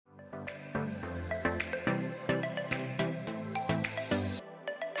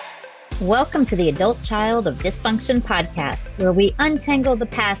Welcome to the Adult Child of Dysfunction podcast, where we untangle the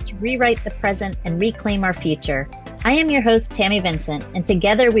past, rewrite the present, and reclaim our future. I am your host, Tammy Vincent, and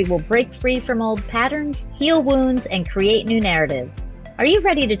together we will break free from old patterns, heal wounds, and create new narratives. Are you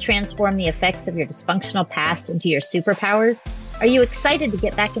ready to transform the effects of your dysfunctional past into your superpowers? Are you excited to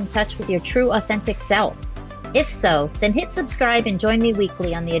get back in touch with your true, authentic self? If so, then hit subscribe and join me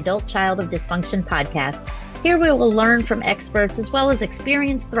weekly on the Adult Child of Dysfunction podcast. Here we will learn from experts as well as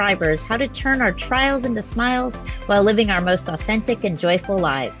experienced thrivers how to turn our trials into smiles while living our most authentic and joyful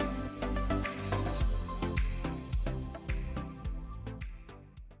lives.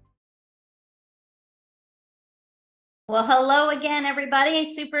 Well, hello again, everybody.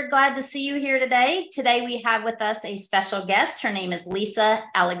 Super glad to see you here today. Today we have with us a special guest. Her name is Lisa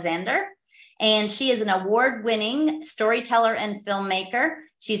Alexander, and she is an award-winning storyteller and filmmaker.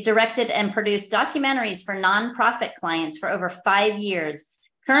 She's directed and produced documentaries for nonprofit clients for over 5 years.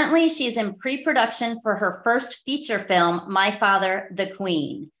 Currently, she's in pre-production for her first feature film, My Father, the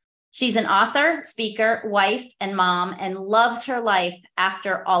Queen. She's an author, speaker, wife, and mom, and loves her life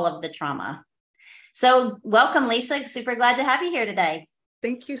after all of the trauma. So welcome, Lisa. Super glad to have you here today.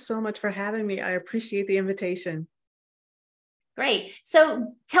 Thank you so much for having me. I appreciate the invitation. Great.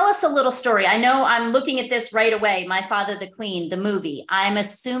 So tell us a little story. I know I'm looking at this right away, My Father, the Queen, the movie. I'm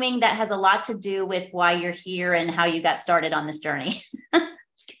assuming that has a lot to do with why you're here and how you got started on this journey.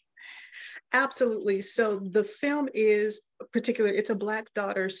 Absolutely. So the film is it's a Black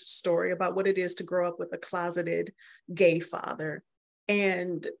daughter's story about what it is to grow up with a closeted gay father.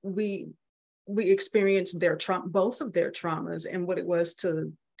 And we experienced both of their traumas and what it was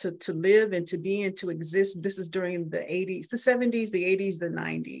to live and to be and to exist. This is during the 80s, the 70s, the 80s, the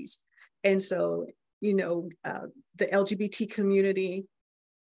 90s. And so, the LGBT community,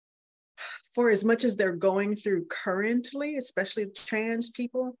 for as much as they're going through currently, especially trans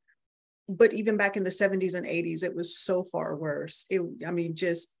people, but even back in the 70s and 80s, it was so far worse.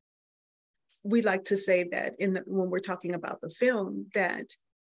 We like to say that when we're talking about the film that,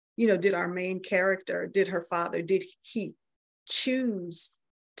 did our main character, did her father, did he choose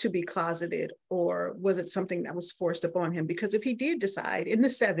to be closeted, or was it something that was forced upon him? Because if he did decide in the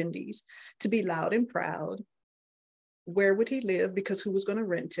 70s to be loud and proud, where would he live? Because who was going to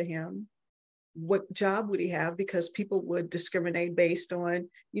rent to him? What job would he have? Because people would discriminate based on,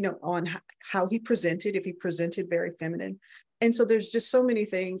 on how he presented, if he presented very feminine. And so there's just so many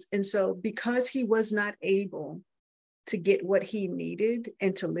things. And so because he was not able to get what he needed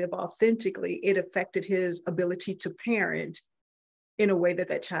and to live authentically, it affected his ability to parent in a way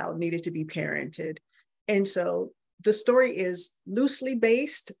that child needed to be parented. And so the story is loosely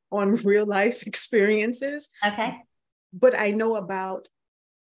based on real life experiences. Okay. But I know about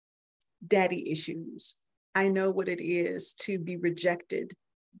daddy issues. I know what it is to be rejected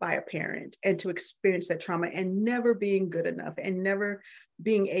by a parent and to experience that trauma and never being good enough and never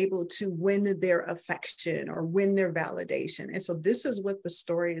being able to win their affection or win their validation. And so this is what the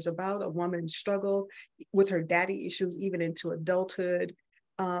story is about: a woman's struggle with her daddy issues, even into adulthood.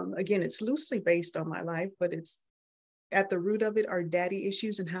 Again, it's loosely based on my life, but it's at the root of it are daddy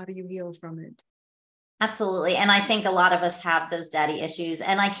issues, and how do you heal from it? Absolutely. And I think a lot of us have those daddy issues.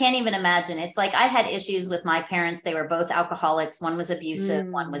 And I can't even imagine. It's like I had issues with my parents. They were both alcoholics. One was abusive,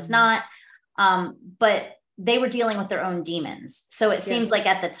 one was not. But they were dealing with their own demons. So it seems like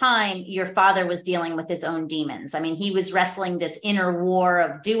at the time, your father was dealing with his own demons. I mean, he was wrestling this inner war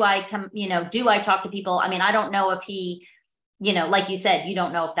of, do I talk to people? I mean, I don't know if he, like you said, you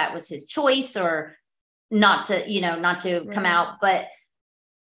don't know if that was his choice or not to come out, but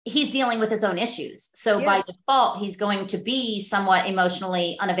he's dealing with his own issues. So by default, he's going to be somewhat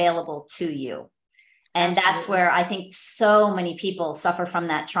emotionally unavailable to you. And that's where I think so many people suffer from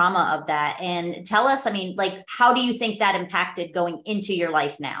that trauma of that. And tell us, how do you think that impacted going into your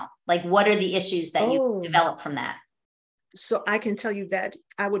life now? Like, what are the issues that you developed from that? So I can tell you that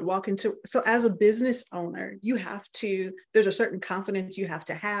so as a business owner, there's a certain confidence you have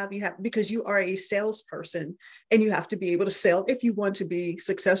to have, because you are a salesperson and you have to be able to sell. If you want to be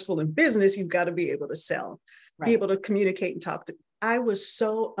successful in business, you've got to be able to sell, be able to communicate and talk to. I was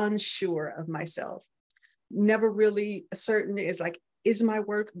so unsure of myself, never really certain. Is my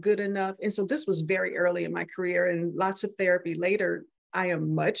work good enough? And so this was very early in my career, and lots of therapy later. I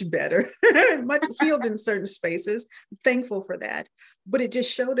am much better, much healed in certain spaces. Thankful for that. But it just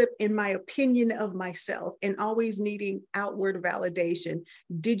showed up in my opinion of myself and always needing outward validation.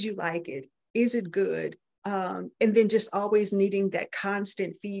 Did you like it? Is it good? And then just always needing that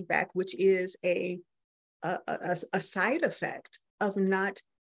constant feedback, which is a side effect of not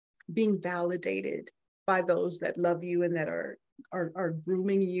being validated by those that love you and that are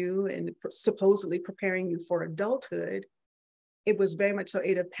grooming you and supposedly preparing you for adulthood, it was very much so,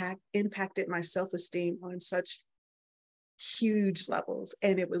 it impacted my self-esteem on such huge levels.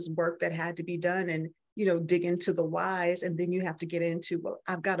 And it was work that had to be done, and, you know, dig into the whys. And then you have to get into, well,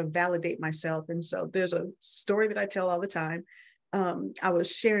 I've got to validate myself. And so there's a story that I tell all the time. I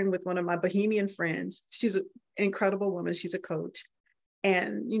was sharing with one of my Bohemian friends. She's an incredible woman. She's a coach.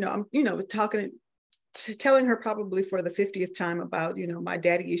 And, you know, I'm, you know, telling her probably for the 50th time about, you know, my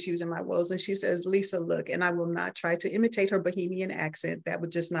daddy issues and my woes. And she says, Lisa, look, and I will not try to imitate her Bohemian accent. That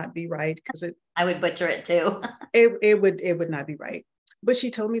would just not be right, because I would butcher it too. it would not be right. But she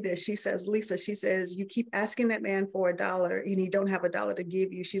told me this. She says, Lisa, she says, you keep asking that man for $1 and he don't have $1 to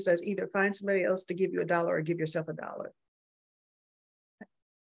give you. She says, either find somebody else to give you $1 or give yourself $1.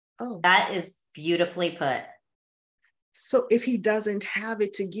 Oh, that is beautifully put. So if he doesn't have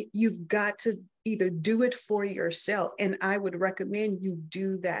it to get, you've got to either do it for yourself. And I would recommend you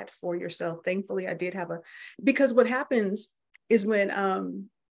do that for yourself. Thankfully, I did have because what happens is when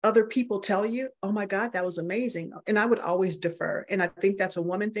other people tell you, oh my God, that was amazing. And I would always defer. And I think that's a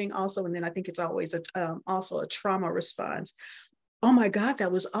woman thing also. And then I think it's always also a trauma response. Oh my God,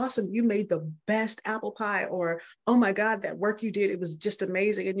 that was awesome. You made the best apple pie. Or, oh my God, that work you did, it was just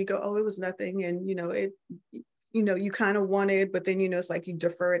amazing. And you go, oh, it was nothing. And, you know, you kind of want it, but then, you know, it's like you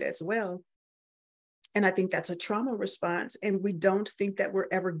defer it as well. And I think that's a trauma response. And we don't think that we're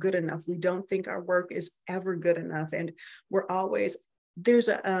ever good enough. We don't think our work is ever good enough. And we're always, there's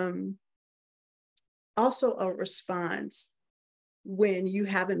also a response when you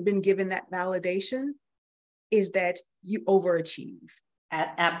haven't been given that validation, is that you overachieve.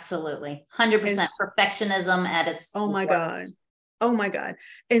 Absolutely. 100% perfectionism at its oh my worst. God. Oh my God.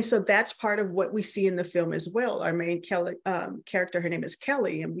 And so that's part of what we see in the film as well. Our main character, her name is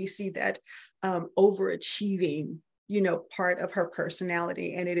Kelly, and we see that overachieving, you know, part of her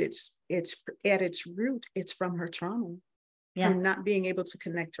personality. And it's at its root, it's from her trauma. Yeah. Her not being able to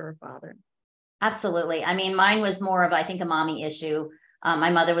connect to her father. Absolutely. I mean, mine was more of, I think, a mommy issue.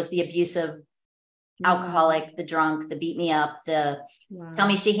 My mother was the abusive alcoholic, the drunk, the beat me up, tell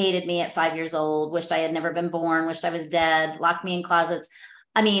me she hated me at 5 years old, wished I had never been born, wished I was dead, locked me in closet.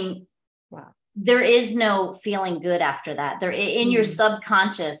 I mean, there is no feeling good after that. There in your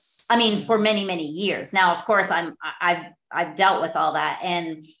subconscious. I mean, for many, many years now, of course, I've dealt with all that.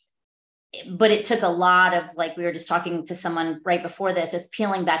 But it took a lot of, like, we were just talking to someone right before this, it's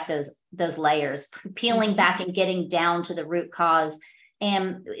peeling back those layers, peeling back and getting down to the root cause.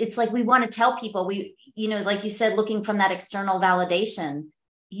 And it's like, we want to tell people, you know, like you said, looking from that external validation,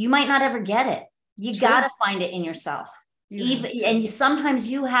 you might not ever get it. You got to find it in yourself. Sometimes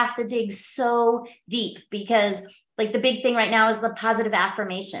you have to dig so deep, because like the big thing right now is the positive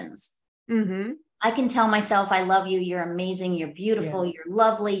affirmations. Mm-hmm. I can tell myself, I love you. You're amazing. You're beautiful. Yes. You're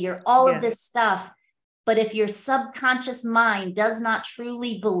lovely. You're all of this stuff. But if your subconscious mind does not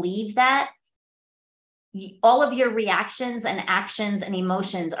truly believe that, all of your reactions and actions and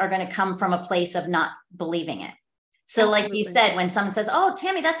emotions are going to come from a place of not believing it. So like you said, when someone says, oh,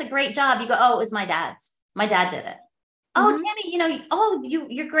 Tammy, that's a great job, you go, oh, it was my dad's. My dad did it. Oh, Tammy, you know, oh,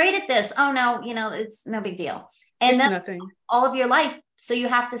 you're great at this. Oh no, you know, it's no big deal. And that's nothing. All of your life. So you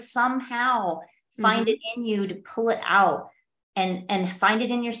have to somehow find it in you to pull it out and find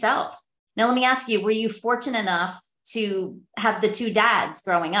it in yourself. Now, let me ask you, were you fortunate enough to have the two dads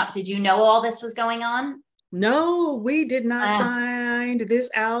growing up? Did you know all this was going on? No, we did not find this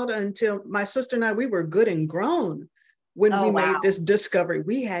out until my sister and I, we were good and grown when we made this discovery.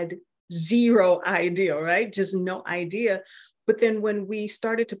 We had zero idea, right? Just no idea. But then when we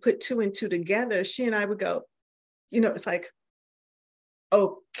started to put 2 and 2 together, she and I would go, you know, it's like,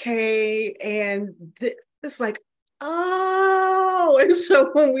 okay. And it's like, oh, and so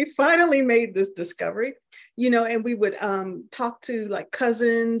when we finally made this discovery, you know, and we would talk to like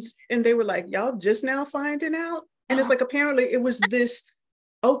cousins, and they were like, y'all just now finding out? And it's like, apparently it was this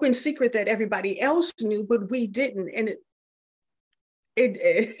open secret that everybody else knew, but we didn't. And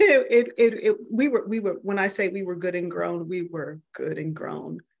we were, when I say we were good and grown, we were good and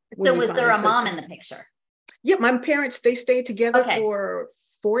grown. So was there a mom in the picture? Yeah, my parents, they stayed together for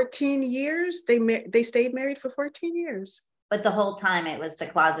 14 years. They stayed married for 14 years. But the whole time it was the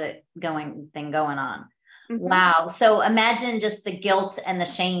closet going on. Mm-hmm. Wow. So imagine just the guilt and the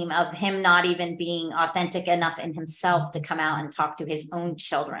shame of him not even being authentic enough in himself to come out and talk to his own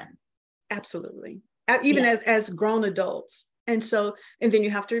children. Absolutely. Even as grown adults. And so, and then you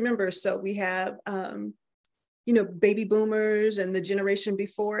have to remember, so we have, baby boomers and the generation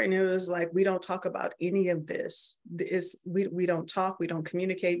before. And it was like, we don't talk about any of this. We don't talk, we don't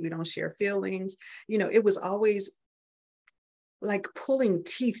communicate, we don't share feelings. It was always like pulling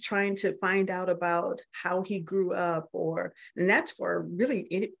teeth trying to find out about how he grew up, and that's for really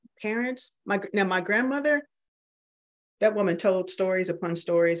any parents. My grandmother, that woman told stories upon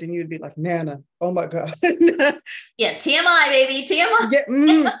stories, and you'd be like, Nana, oh my God. Yeah, TMI, baby, TMI.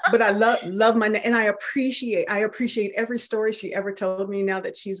 Yeah, but I love and I appreciate every story she ever told me. Now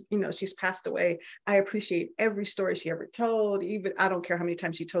that she's passed away, I appreciate every story she ever told. Even I don't care how many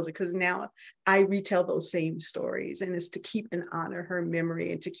times she tells it, because now I retell those same stories, and it's to keep and honor her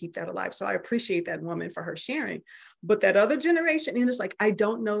memory and to keep that alive. So I appreciate that woman for her sharing. But that other generation, and it's like, I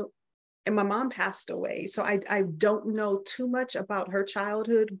don't know. And my mom passed away, so I don't know too much about her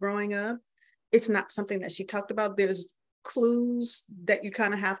childhood growing up. It's not something that she talked about. There's clues that you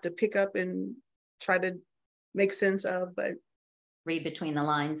kind of have to pick up and try to make sense of, but read between the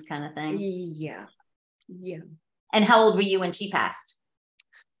lines kind of thing. Yeah. And how old were you when she passed?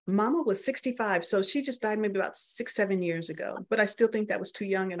 Mama was 65, so she just died maybe about 6-7 years ago. But I still think that was too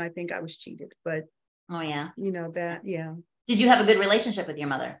young, and I think I was cheated. But oh yeah, that, yeah. Did you have a good relationship with your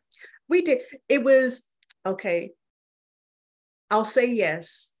mother? We did. It was okay. I'll say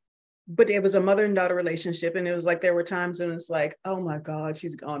yes, but it was a mother and daughter relationship. And it was like, there were times when it's like, oh my God,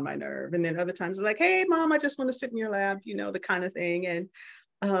 she's on my nerve. And then other times like, hey, Mom, I just want to sit in your lap, the kind of thing. And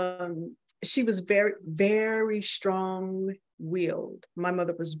she was very, very strong-willed. My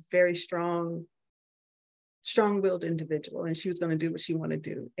mother was very strong-willed individual, and she was going to do what she wanted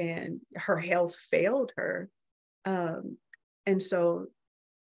to do. And her health failed her. And so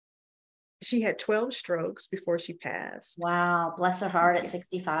she had 12 strokes before she passed. Wow. Bless her heart at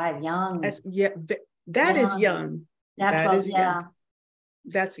 65, young. That is young. That is young.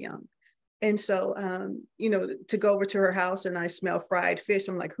 That's young. And so, to go over to her house and I smell fried fish,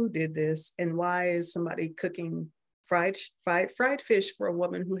 I'm like, who did this? And why is somebody cooking fried fish for a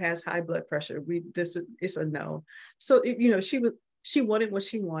woman who has high blood pressure? It's a no. So, she wanted what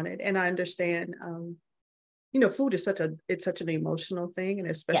she wanted. And I understand, food is such an emotional thing, and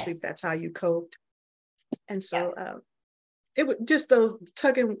especially if that's how you coped. And so it was just those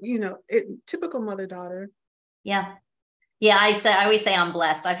tugging, typical mother-daughter. Yeah. I always say I'm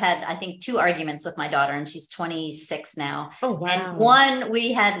blessed. I've had, I think, 2 arguments with my daughter, and she's 26 now. Oh, wow. And one,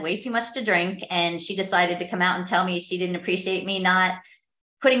 we had way too much to drink, and she decided to come out and tell me she didn't appreciate me not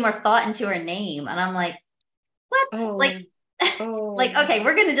putting more thought into her name. And I'm like, what? Like, okay,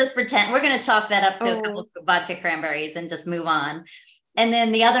 we're going to just pretend we're going to chalk that up to a couple of vodka cranberries and just move on. And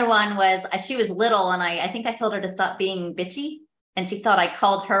then the other one was, she was little, and I think I told her to stop being bitchy, and she thought I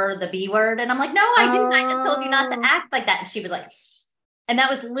called her the B word. And I'm like, no, I didn't. I just told you not to act like that. And she was like, and that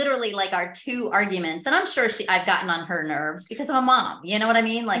was literally like our 2 arguments. And I'm sure I've gotten on her nerves because I'm a mom, you know what I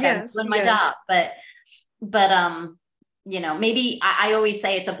mean? Like, yes, I'm doing my job, but maybe I always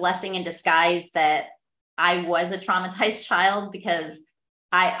say it's a blessing in disguise that I was a traumatized child, because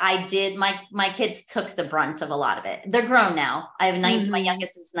I did, my kids took the brunt of a lot of it. They're grown now. I have 9, my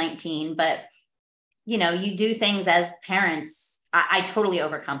youngest is 19, but you do things as parents. I totally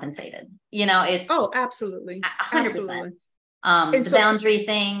overcompensated, it's absolutely 100%. The boundary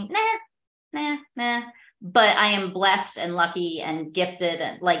thing, nah, but I am blessed and lucky and gifted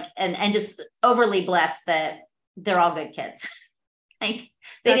and just overly blessed that they're all good kids. Like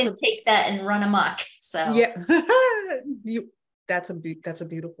they didn't take that and run amok. So yeah, that's a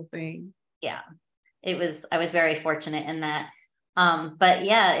beautiful thing. Yeah, I was very fortunate in that. But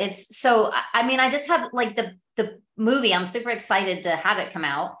yeah, it's so, I mean, I just have like the movie, I'm super excited to have it come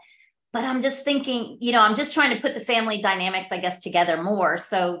out, but I'm just thinking, I'm just trying to put the family dynamics, I guess, together more.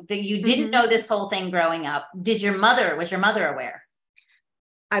 So that you didn't know this whole thing growing up. Was your mother aware?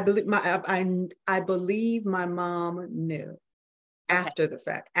 I believe my mom knew after the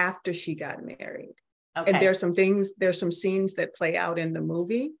fact, after she got married. Okay. And there's some scenes that play out in the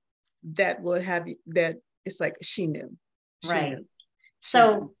movie that will have that. It's like she knew. Right.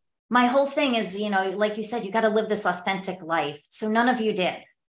 So my whole thing is, like you said, you got to live this authentic life. So none of you did.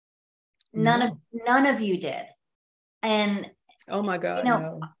 None of you did. And oh my God,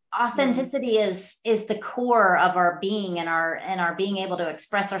 no. Authenticity is the core of our being and our being able to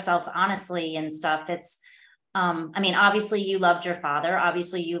express ourselves honestly and stuff. It's I mean, obviously you loved your father,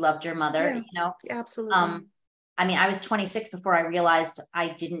 obviously you loved your mother, Absolutely. I mean, I was 26 before I realized I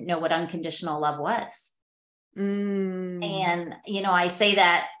didn't know what unconditional love was. And, I say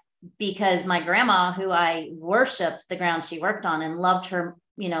that because my grandma, who I worshiped the ground she worked on and loved her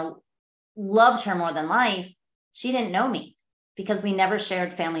more than life, she didn't know me because we never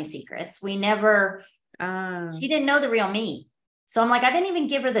shared family secrets. We never She didn't know the real me. So I'm like, I didn't even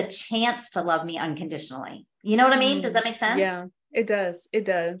give her the chance to love me unconditionally. You know what I mean? Does that make sense? Yeah, it does. It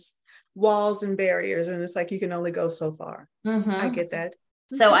does. Walls and barriers. And it's like, you can only go so far. I get that.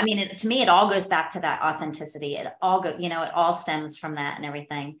 So, I mean, to me, it all goes back to that authenticity. It all it all stems from that and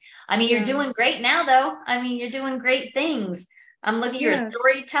everything. I mean, you're doing great now, though. I mean, you're doing great things. I'm looking, you're a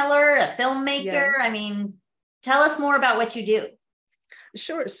storyteller, a filmmaker. I mean, tell us more about what you do.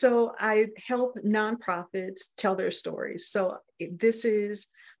 Sure. So I help nonprofits tell their stories. So this is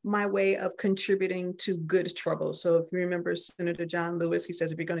my way of contributing to good trouble. So if you remember Senator John Lewis, he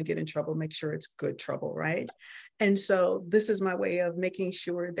says, if you're going to get in trouble, make sure it's good trouble, right? And so this is my way of making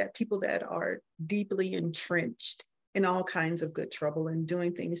sure that people that are deeply entrenched in all kinds of good trouble and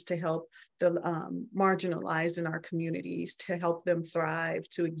doing things to help the marginalized in our communities, to help them thrive,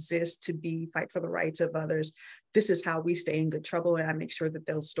 to exist, to fight for the rights of others. This is how we stay in good trouble, and I make sure that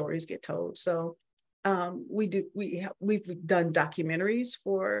those stories get told. So we've done documentaries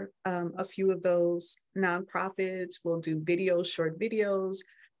for a few of those nonprofits. We'll do videos, short videos.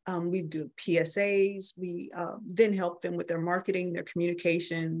 We do PSAs. We then help them with their marketing, their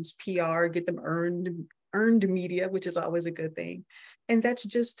communications, PR, get them earned media, which is always a good thing. And that's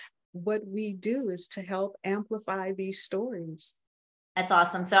just what we do, is to help amplify these stories. That's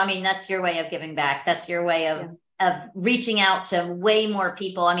awesome. So, I mean, that's your way of giving back. That's your way of reaching out to way more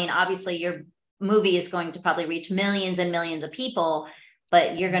people. I mean, obviously your movie is going to probably reach millions and millions of people,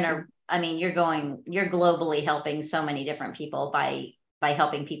 but you're going to, I mean, you're globally helping so many different people by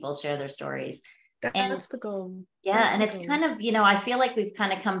helping people share their stories. That's the goal. Yeah. And it's kind of, I feel like we've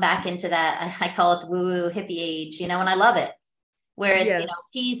kind of come back into that. I call it the woo-woo hippie age, and I love it, where it's,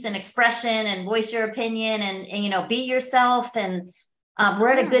 peace and expression and voice your opinion and be yourself. And we're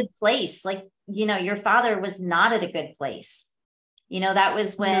at a good place. Like, your father was not at a good place. That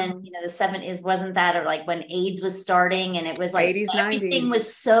was when, the 70s, wasn't that, or like when AIDS was starting, and it was like 80s, everything 90s.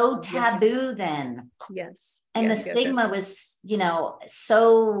 Was so taboo then. Yes. And the stigma was,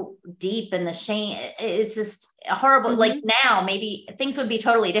 so deep, and the shame, it's just horrible. Like now, maybe things would be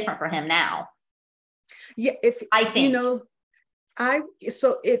totally different for him now. Yeah. I think,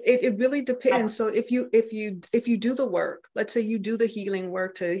 so it really depends. So if you do the work, let's say you do the healing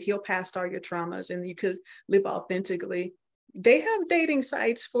work to heal past all your traumas, and you could live authentically, they have dating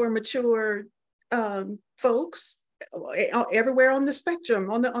sites for mature folks everywhere on the spectrum,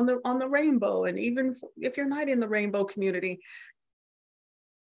 on the rainbow. And even if you're not in the rainbow community,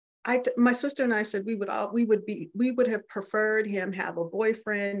 my sister and I said we would have preferred him have a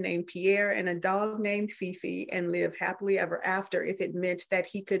boyfriend named Pierre and a dog named Fifi and live happily ever after, if it meant that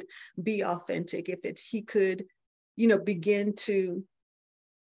he could be authentic, he could, begin to.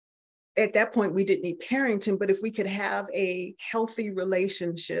 At that point, we didn't need parenting, but if we could have a healthy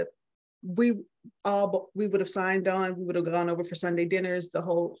relationship, we would have signed on. We would have gone over for Sunday dinners, the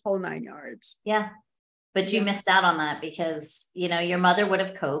whole 9 yards. Yeah. But you missed out on that because, your mother would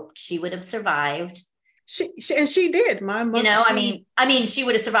have coped. She would have survived. She did. My mother, I mean, she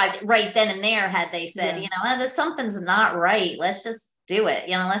would have survived right then and there had they said, there's something's not right. Let's just do it.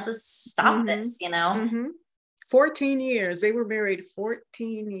 Let's just stop this, 14 years. They were married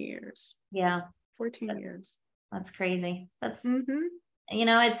 14 years. Yeah. 14 years. That's crazy. That's,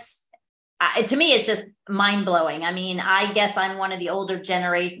 it's, to me, it's just mind blowing. I mean, I guess I'm one of the older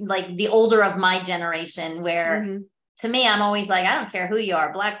generation, like the older of my generation, where to me, I'm always like, I don't care who you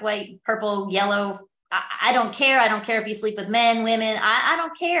are, black, white, purple, yellow. I don't care. I don't care if you sleep with men, women. I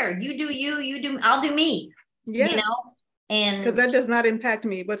don't care. You do you do, I'll do me. Yes. And because that does not impact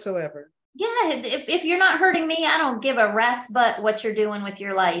me whatsoever. Yeah, if you're not hurting me, I don't give a rat's butt what you're doing with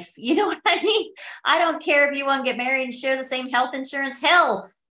your life. You know what I mean? I don't care if you want to get married and share the same health insurance. Hell,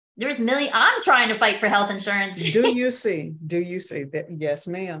 there's I'm trying to fight for health insurance. Do you see that? Yes,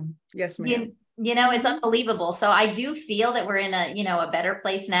 ma'am. Yes, ma'am. It's unbelievable. So I do feel that we're in a better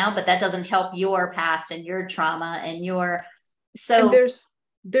place now, but that doesn't help your past and your trauma and and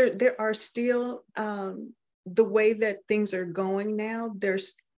there are still the way that things are going now,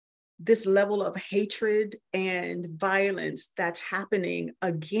 there's this level of hatred and violence that's happening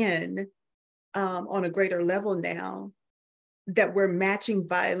again on a greater level now, that we're matching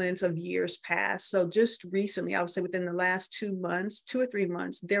violence of years past. So just recently, I would say within the last 2 or 3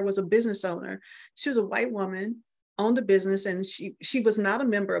 months, there was a business owner. She was a white woman, owned a business, and she was not a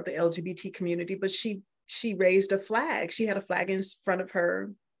member of the LGBT community, but she raised a flag. She had a flag in front of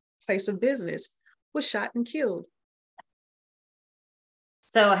her place of business, was shot and killed.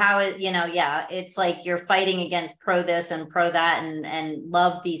 So how it's like you're fighting against pro this and pro that and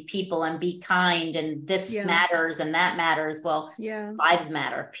love these people and be kind and this matters and that matters. Well, lives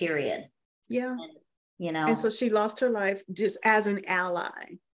matter, period. Yeah. you know, And so she lost her life just as an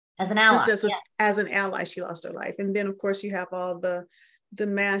ally. as an ally. Just as an ally, she lost her life. And then of course you have all the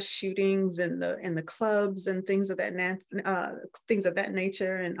mass shootings and the clubs and things of that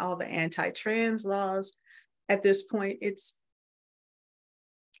nature, and all the anti-trans laws. At this point, it's,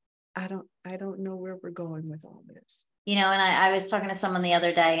 I don't know where we're going with all this. You know, and I was talking to someone the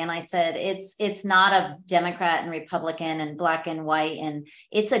other day, and I said, it's not a Democrat and Republican and black and white, and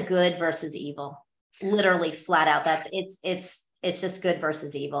it's a good versus evil, literally flat out. It's just good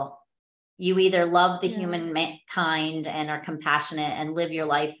versus evil. You either love the human kind and are compassionate and live your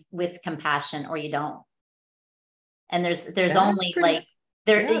life with compassion, or you don't. And there's only like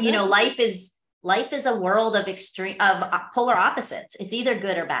there, you know, life is a world of polar opposites. It's either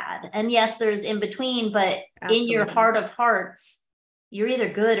good or bad. And yes, there's in between, but in your heart of hearts, you're either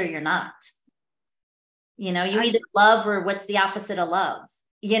good or you're not. You know, you either love, or what's the opposite of love?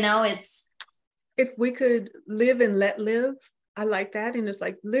 You know, it's, if we could live and let live, I like that. And it's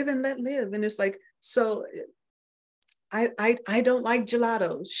like, live and let live. And it's like, so I don't like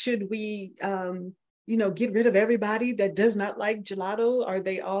gelato. Should we, you know, get rid of everybody that does not like gelato? Are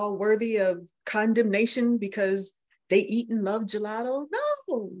they all worthy of condemnation because they eat and love gelato?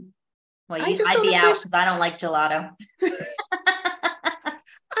 No. Well, I'd be out because I don't like gelato.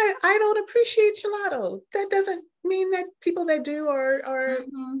 I don't appreciate gelato. That doesn't mean that people that do are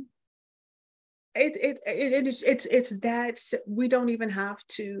mm-hmm. It's that we don't even have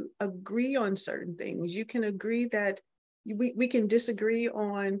to agree on certain things. You can agree that we can disagree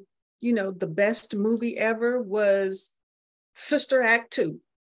on, you know, the best movie ever was Sister Act 2,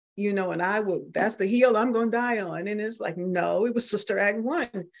 you know, and that's the hill I'm going to die on. And it's like, no, it was Sister Act 1.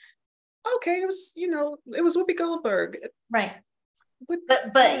 Okay, it was, you know, it was Whoopi Goldberg. Right. But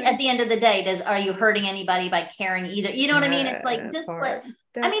at the end of the day, are you hurting anybody by caring either? You know what I mean? It's like, just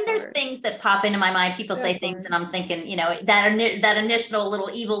there's things that pop into my mind. People say things and I'm thinking, you know, that initial little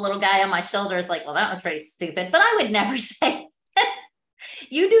evil little guy on my shoulder is like, well, that was pretty stupid. But I would never say,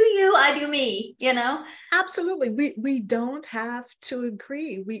 you do you, I do me, you know? Absolutely. We don't have to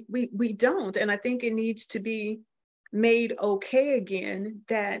agree. We don't. And I think it needs to be made okay again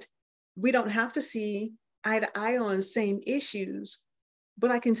that we don't have to see eye to eye on same issues, but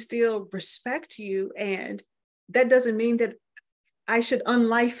I can still respect you. And that doesn't mean that I should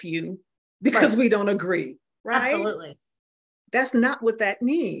unlife you because we don't agree, right? Absolutely. That's not what that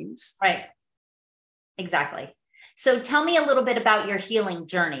means. Right. Exactly. So tell me a little bit about your healing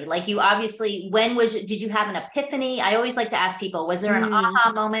journey. Like, you obviously, did you have an epiphany? I always like to ask people, was there an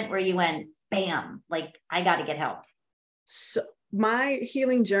aha moment where you went, bam, like, I got to get help? So my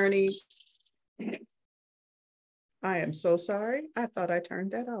healing journey, I am so sorry. I thought I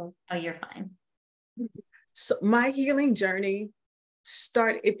turned that off. Oh, you're fine. So my healing journey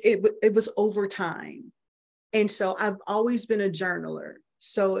started, it was over time. And so I've always been a journaler.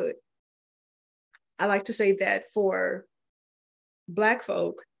 So I like to say that for Black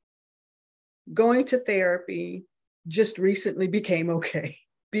folk, going to therapy just recently became okay,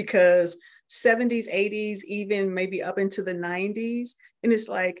 because 70s, 80s, even maybe up into the 90s. And it's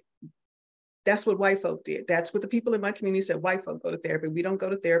like, that's what white folk did. That's what the people in my community said. White folk go to therapy. We don't go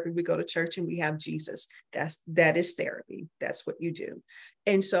to therapy. We go to church and we have Jesus. That is therapy. That's what you do.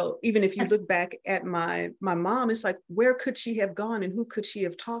 And so even if you look back at my mom, it's like, where could she have gone and who could she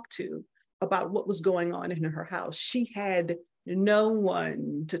have talked to about what was going on in her house? She had no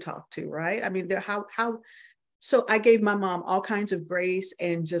one to talk to, right? I mean, so I gave my mom all kinds of grace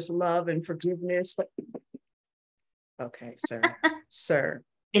and just love and forgiveness. But okay, sir.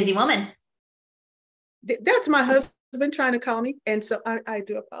 Busy woman. That's my husband trying to call me. And so I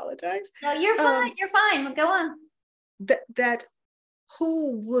do apologize. No, you're fine. You're fine. Go on. That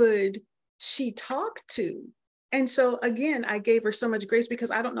who would she talk to? And so again, I gave her so much grace because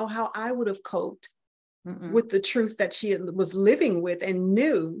I don't know how I would have coped with the truth that she was living with and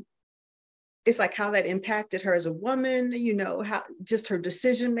knew. It's like how that impacted her as a woman, you know, how just her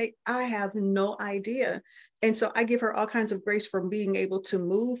decision make. I have no idea. And so I give her all kinds of grace for being able to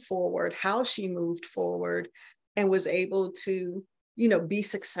move forward, how she moved forward and was able to, you know, be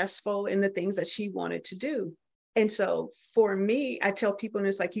successful in the things that she wanted to do. And so for me, I tell people, and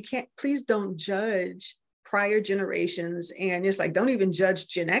it's like, please don't judge prior generations. And it's like, don't even judge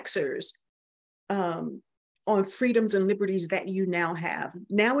Gen Xers on freedoms and liberties that you now have.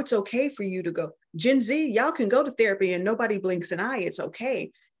 Now it's okay for you to go. Gen Z, y'all can go to therapy and nobody blinks an eye. It's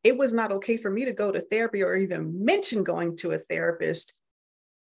okay. It was not okay for me to go to therapy or even mention going to a therapist.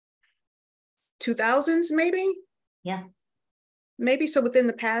 2000s, maybe? Yeah. maybe so within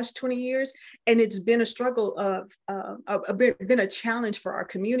the past 20 years. And it's been a struggle been a challenge for our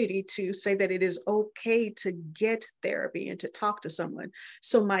community to say that it is okay to get therapy and to talk to someone.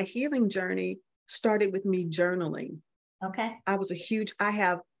 So my healing journey started with me journaling. Okay. I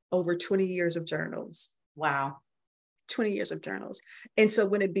have over 20 years of journals. Wow. 20 years of journals. And so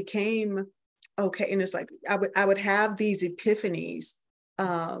when it became okay, and it's like, I would have these epiphanies,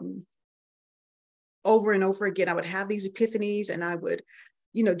 over and over again. I would have these epiphanies and I would,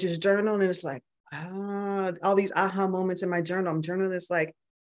 just journal. And it's like, all these aha moments in my journal. I'm journaling. It's like,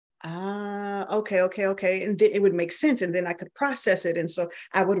 okay. And then it would make sense. And then I could process it. And so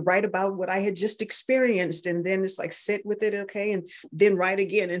I would write about what I had just experienced. And then it's like, sit with it. Okay. And then write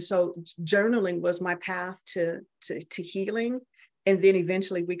again. And so journaling was my path to healing. And then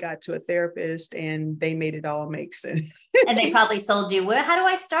eventually we got to a therapist and they made it all make sense. And they probably told you, well, how do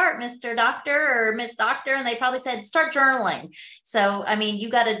I start, Mr. Doctor or Miss Doctor? And they probably said, start journaling. So, I mean,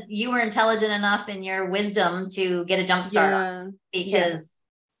 you were intelligent enough in your wisdom to get a jump start on it, because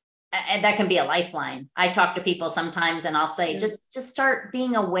and that can be a lifeline. I talk to people sometimes and I'll say, just start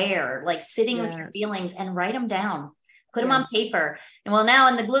being aware, like sitting with your feelings and write them down. Put them on paper. And well, now,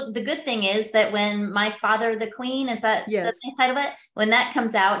 and the good thing is that when My Father the Queen, is that the title of it? When that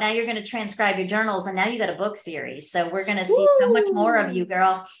comes out, now you're going to transcribe your journals, and now you got a book series. So we're going to see so much more of you,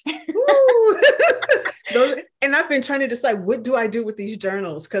 girl. And I've been trying to decide, what do I do with these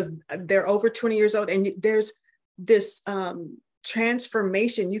journals? Because they're over 20 years old, and there's this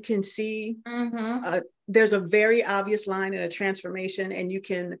transformation. You can see there's a very obvious line in a transformation, and you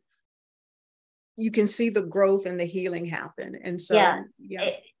can see the growth and the healing happen. And so,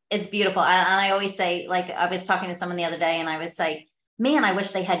 it's beautiful. I always say, like, I was talking to someone the other day and I was like, man, I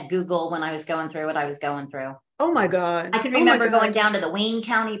wish they had Google when I was going through what I was going through. Oh my God. I can remember going down to the Wayne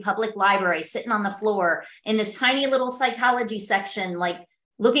County Public Library, sitting on the floor in this tiny little psychology section, like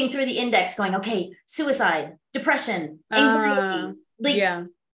looking through the index going, okay, suicide, depression, anxiety,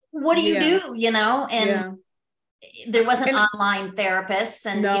 what do you do, and there wasn't online therapists,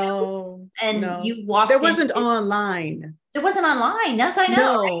 and you walked. There wasn't online. It wasn't online. That's I know.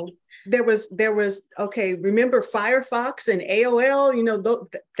 No, right? there was. Okay, remember Firefox and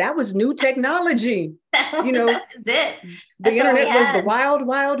AOL? That was new technology. That was it. The internet was the wild,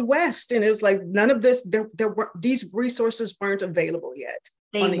 wild west, and it was like none of this. There were these resources weren't available yet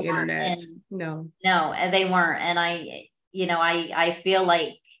on the internet. No, and they weren't. And I feel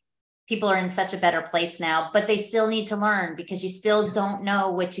like people are in such a better place now, but they still need to learn, because you still don't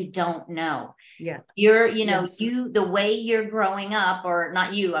know what you don't know. Yeah. You're, the way you're growing up, or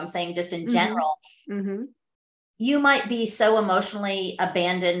not you, I'm saying just in general, you might be so emotionally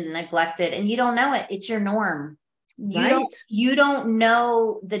abandoned and neglected, and you don't know it. It's your norm. You don't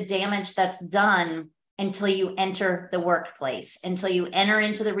know the damage that's done until you enter the workplace, until you enter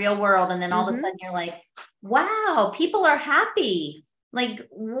into the real world. And then all of a sudden you're like, wow, people are happy. Like,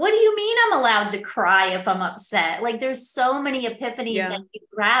 what do you mean I'm allowed to cry if I'm upset? Like, there's so many epiphanies that you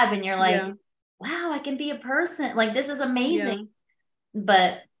grab, and you're like, wow, I can be a person. Like, this is amazing.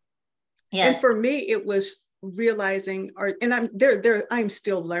 But and for me, it was realizing, and I'm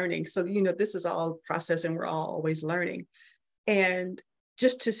still learning. So, this is all process, and we're all always learning. And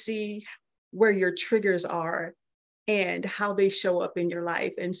just to see where your triggers are and how they show up in your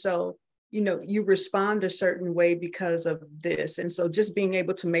life. And so, you respond a certain way because of this. And so just being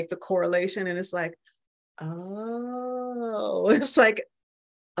able to make the correlation, and it's like, it's like,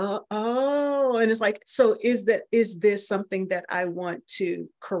 and it's like, so is this something that I want to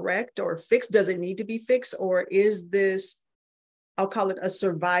correct or fix? Does it need to be fixed? Or is this, I'll call it a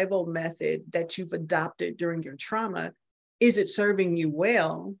survival method that you've adopted during your trauma? Is it serving you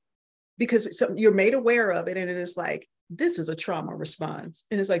well? Because you're made aware of it, and it is like, this is a trauma response.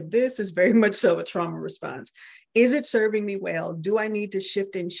 And it's like, this is very much so a trauma response. Is it serving me well? Do I need to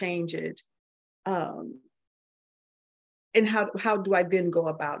shift and change it? And how do I then go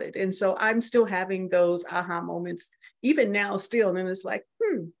about it? And so I'm still having those aha moments, even now still. And it's like,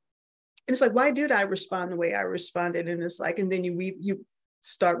 And it's like, why did I respond the way I responded? And it's like, and then you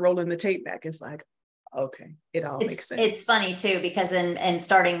start rolling the tape back. It's like, okay, it all makes sense. It's funny too, because in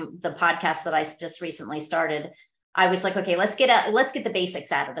starting the podcast that I just recently started, I was like, okay, let's get the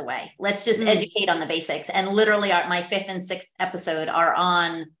basics out of the way. Let's just educate on the basics. And literally my 5th and 6th episode are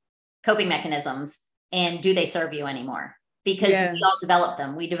on coping mechanisms and do they serve you anymore? Because we all develop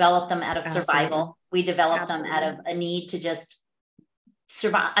them. We develop them out of survival. We develop them out of a need to just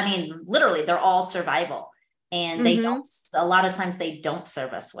survive. I mean, literally, they're all survival. And they don't, a lot of times they don't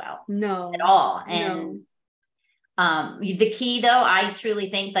serve us well. No. At all. And The key though, I truly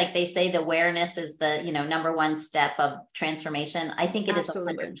think, like they say, the awareness is the, number one step of transformation. I think it is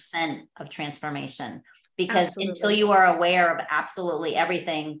Absolutely. 100% of transformation, because until Absolutely. you are aware of absolutely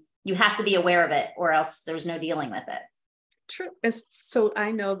everything, you have to be aware of it, or else there's no dealing with it. True. And so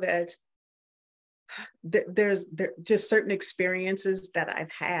I know that there's just certain experiences that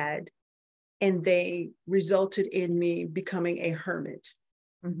I've had, and they resulted in me becoming a hermit.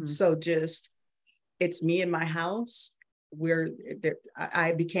 Mm-hmm. So just, it's me in my house where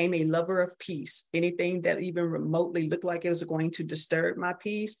I became a lover of peace. Anything that even remotely looked like it was going to disturb my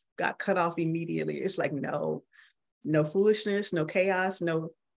peace got cut off immediately. It's like, no foolishness, no chaos,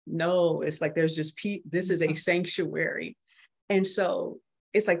 no, it's like, there's just peace. This is a sanctuary. And so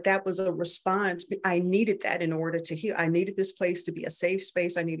it's like, that was a response. I needed that in order to heal. I needed this place to be a safe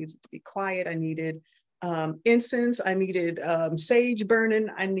space. I needed it to be quiet. I needed incense. I needed sage burning.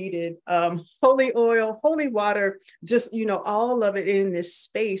 I needed holy oil, holy water, just, all of it in this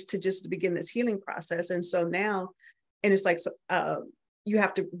space to just begin this healing process. And so now, and it's like, you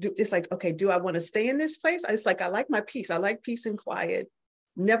have to do, it's like, okay, do I want to stay in this place? It's like, I like my peace. I like peace and quiet.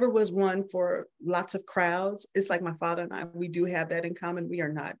 Never was one for lots of crowds. It's like my father and I, we do have that in common. We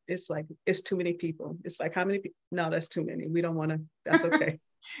are not. It's like, it's too many people. It's like, how many people? No, that's too many. We don't want to, that's okay.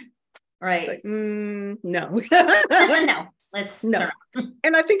 Right. It's like, no. No, let's no.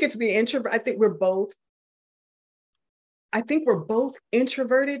 And I think it's the introvert. I think we're both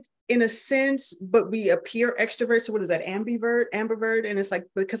introverted in a sense, but we appear extroverts. So what is that? Ambivert. And it's like,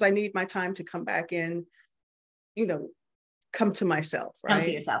 because I need my time to come back in, come to myself, right? Come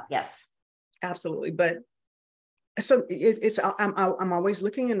to yourself. Yes, absolutely. But so I'm always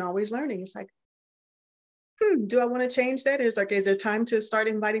looking and always learning. It's like, do I want to change that? It's like, is there time to start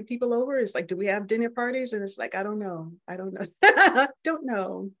inviting people over? It's like, do we have dinner parties? And it's like, I don't know. Don't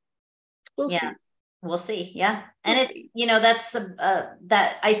know. We'll see. We'll see. Yeah. And it's, that's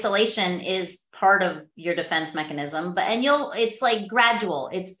that isolation is part of your defense mechanism, it's like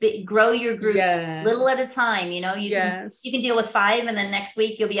gradual. Grow your groups little at a time. You can deal with 5, and then next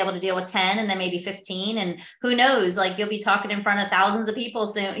week you'll be able to deal with 10, and then maybe 15. And who knows, like you'll be talking in front of thousands of people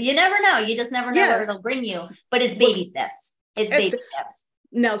soon. You never know. You just never know where it'll bring you, but it's baby steps. It's baby steps.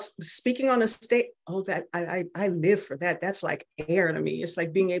 Now, speaking on a stage, that I live for that. That's like air to me. It's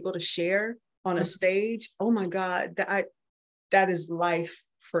like being able to share on a stage. Oh my God, that is life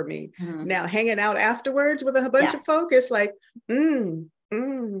for me. Mm-hmm. Now, hanging out afterwards with a bunch of folk, it's like,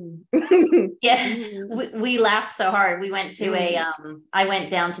 yeah, we laughed so hard. We went to I went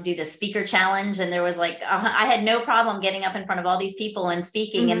down to do the speaker challenge, and there was like, I had no problem getting up in front of all these people and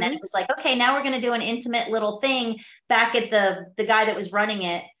speaking. Mm-hmm. And then it was like, okay, now we're going to do an intimate little thing back at the guy that was running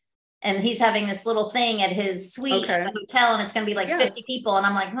it. And he's having this little thing at his suite at the hotel, and it's going to be like 50 people. And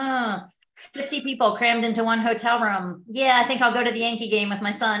I'm like, 50 people crammed into one hotel room. Yeah, I think I'll go to the Yankee game with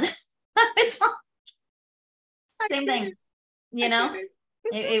my son. It's like, same thing,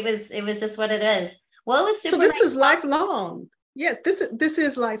 it was just what it is. Well, it was super. So this is lifelong. Yes, this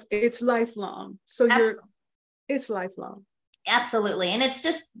is life. It's lifelong. So it's lifelong. Absolutely. And it's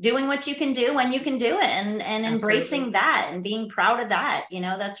just doing what you can do when you can do it, and embracing that and being proud of that.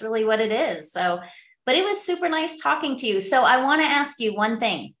 That's really what it is. So, but it was super nice talking to you. So I want to ask you one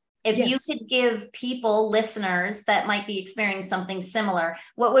thing. If you could give people, listeners that might be experiencing something similar,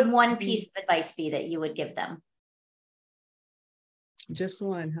 what would one piece of advice be that you would give them? Just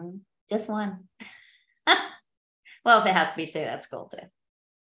one, huh? Just one. Well, if it has to be 2, that's cool too.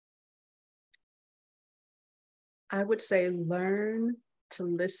 I would say learn to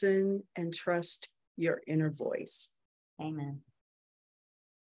listen and trust your inner voice. Amen.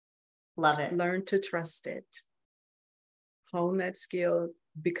 Love it. Learn to trust it. Hone that skill.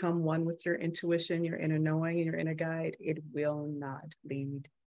 Become one with your intuition, your inner knowing, and your inner guide. It will not lead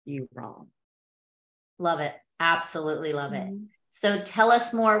you wrong. Love it. Absolutely love it. So tell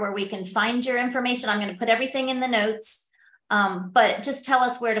us more where we can find your information. I'm going to put everything in the notes, but just tell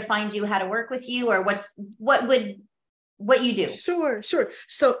us where to find you, how to work with you, or what you do. Sure.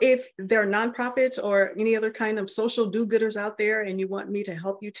 So if there are nonprofits or any other kind of social do-gooders out there, and you want me to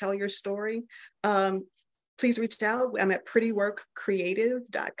help you tell your story, please reach out. I'm at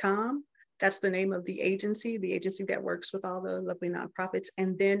prettyworkcreative.com. That's the name of the agency that works with all the lovely nonprofits.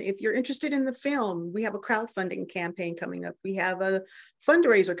 And then if you're interested in the film, we have a crowdfunding campaign coming up. We have a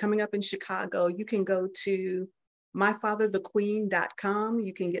fundraiser coming up in Chicago. You can go to myfatherthequeen.com.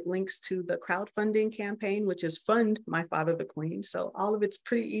 You can get links to the crowdfunding campaign, which is Fund My Father the Queen. So all of it's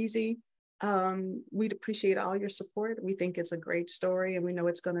pretty easy. We'd appreciate all your support. We think it's a great story, and we know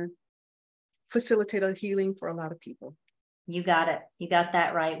it's going to facilitate a healing for a lot of people. You got it. You got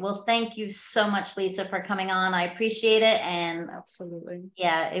that right. Well, thank you so much, Lisa, for coming on. I appreciate it. And absolutely.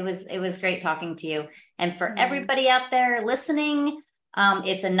 Yeah, it was great talking to you. And for everybody out there listening,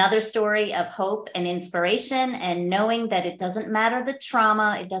 it's another story of hope and inspiration, and knowing that it doesn't matter the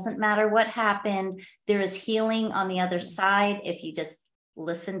trauma. It doesn't matter what happened. There is healing on the other side if you just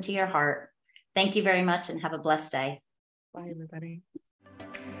listen to your heart. Thank you very much and have a blessed day. Bye, everybody.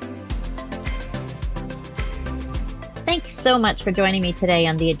 Thanks so much for joining me today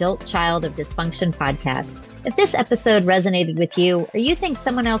on the Adult Child of Dysfunction podcast. If this episode resonated with you, or you think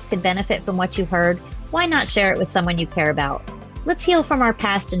someone else could benefit from what you heard, why not share it with someone you care about? Let's heal from our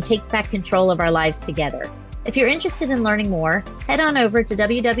past and take back control of our lives together. If you're interested in learning more, head on over to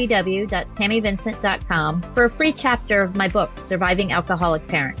www.tammyvincent.com for a free chapter of my book, Surviving Alcoholic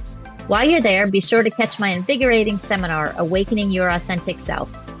Parents. While you're there, be sure to catch my invigorating seminar, Awakening Your Authentic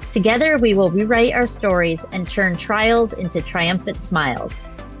Self. Together, we will rewrite our stories and turn trials into triumphant smiles.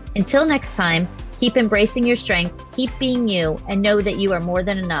 Until next time, keep embracing your strength, keep being you, and know that you are more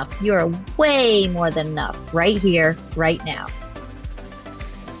than enough. You are way more than enough right here, right now.